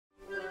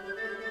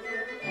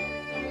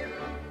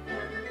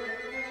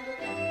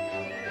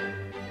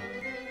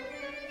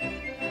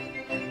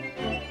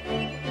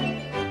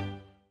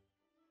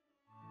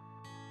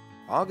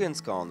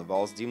Āgenskalna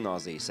valsts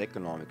ģimnāzijas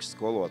ekonomikas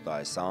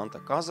skolotāja Santa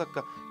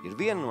Kazaka ir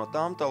viena no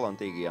tām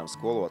talantīgajām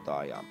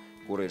skolotājām,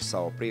 kura ir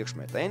savu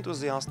priekšmetu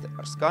entuziaste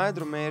ar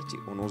skaidru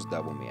mērķi un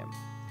uzdevumiem.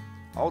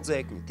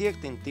 Audzēkņi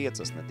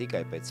tiecas ne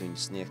tikai pēc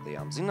viņas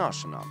sniegtajām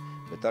zināšanām,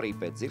 bet arī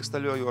pēc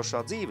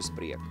dzirkstaļojošā dzīves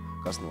prieka,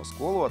 kas no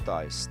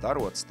skolotājas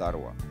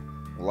staro.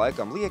 Un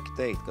laikam lieki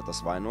teikt, ka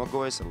tas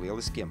vainogojas ar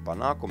lieliskiem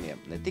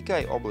panākumiem ne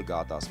tikai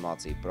obligātās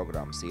mācību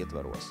programmas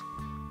ietvaros.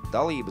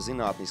 Dalība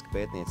zinātniski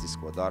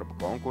pētniecisko darbu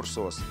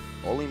konkursos,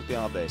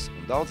 olimpiādēs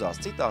un daudzās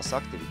citās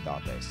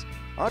aktivitātēs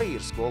arī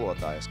ir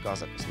skolotājas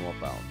Kazakas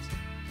nopelns.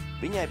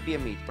 Viņai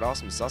piemīt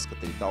prasme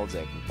saskatīt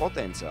audzēkņu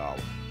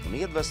potenciālu un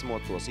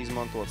iedvesmot tos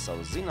izmantot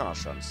savas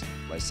zināšanas,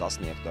 lai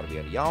sasniegtu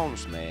arvien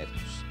jaunus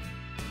mērķus.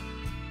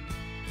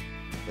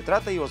 Bet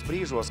retajos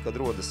brīžos, kad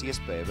rodas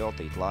iespēja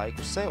veltīt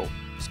laiku sev,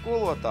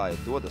 skolotāja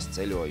dodas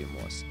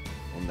ceļojumos.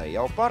 Un ne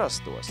jau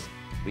parastos.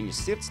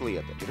 Viņas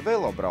sirdslieta ir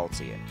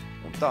velobraucieni,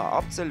 un tā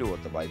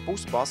apceļota vai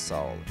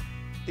puspasauli.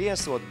 Tie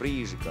esot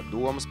brīži, kad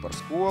domas par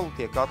skolu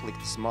tiek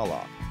atliktas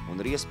malā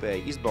un ir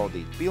iespēja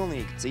izbaudīt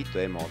pilnīgi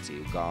citu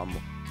emociju gammu,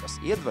 kas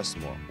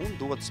iedvesmo un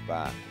dod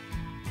spēku.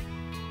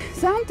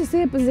 Santus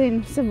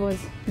iepazinu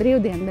savos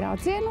brīvdienu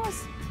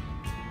braucienos.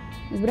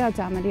 Mēs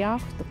braucām ar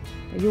jahtu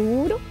pa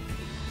jūru,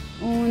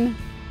 un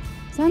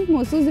Santa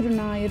mūs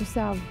uzrunāja ar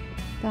savu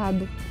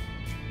tādu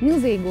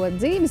milzīgo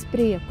dzīves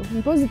prieku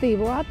un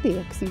pozitīvo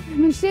attieksmi.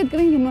 Man šķiet, ka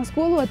viņi ir no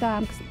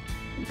skolotājiem,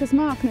 kas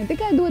māk ne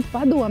tikai dot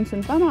padomus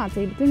un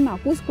pamācību, bet viņi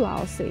māk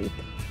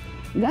uzklausīt.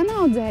 Gan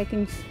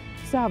audzēkņus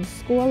savus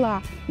skolā,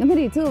 gan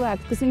arī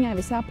cilvēkus, kas viņai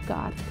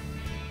visapkārt.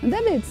 Un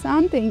tāpēc,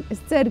 Santiņ,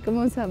 es ceru, ka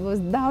mums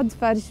būs daudz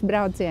forši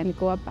braucieni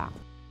kopā.